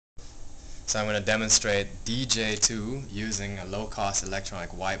So I'm going to demonstrate djay using a low-cost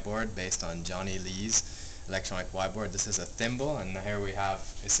electronic whiteboard based on Johnny Lee's electronic whiteboard. This is a thimble, and here we have,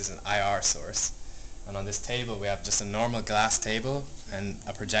 this is an IR source. And on this table we have just a normal glass table and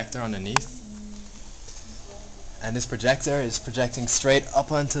a projector underneath. And this projector is projecting straight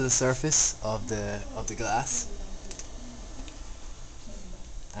up onto the surface of the glass.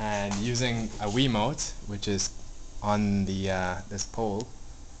 And using a Wiimote, which is on the this pole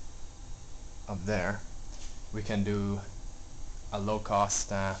up there, we can do a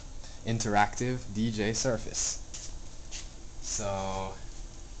low-cost interactive DJ surface. So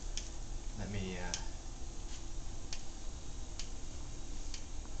let me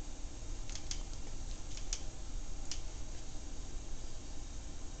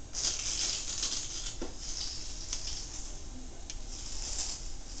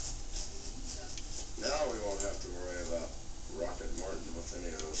Now we won't have to worry about Rocket Martin with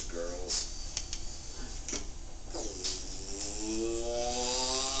any of those girls.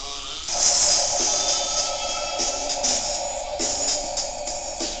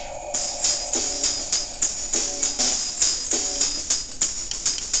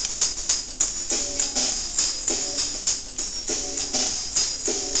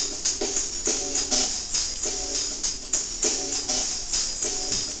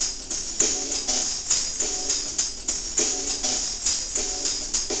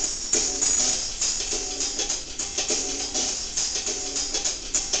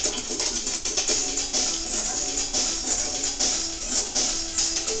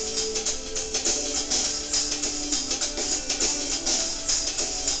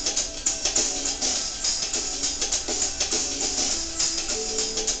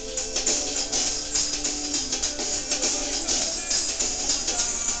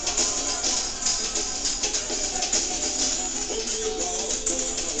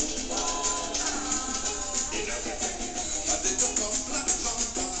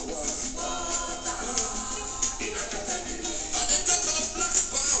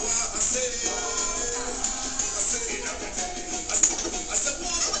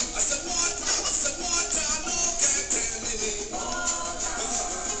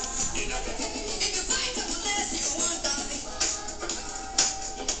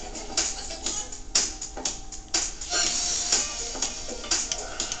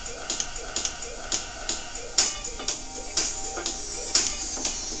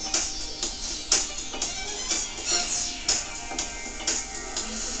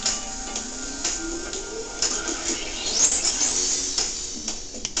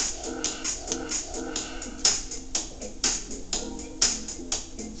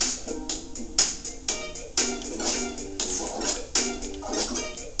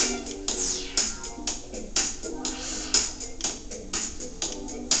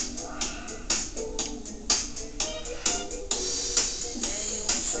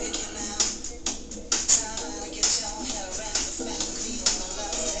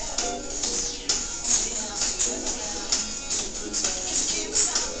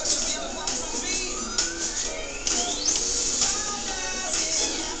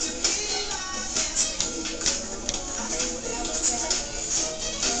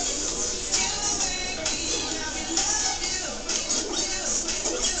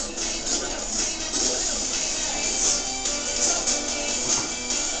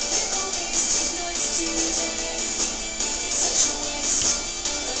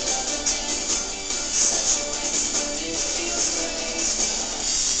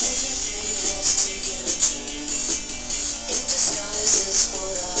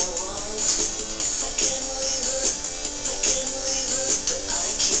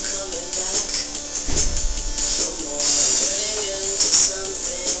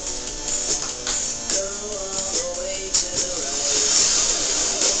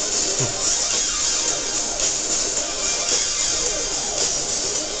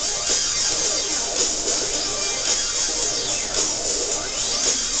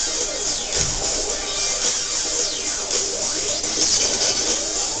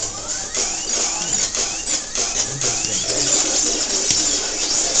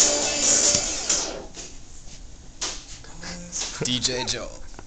 DJ Joel.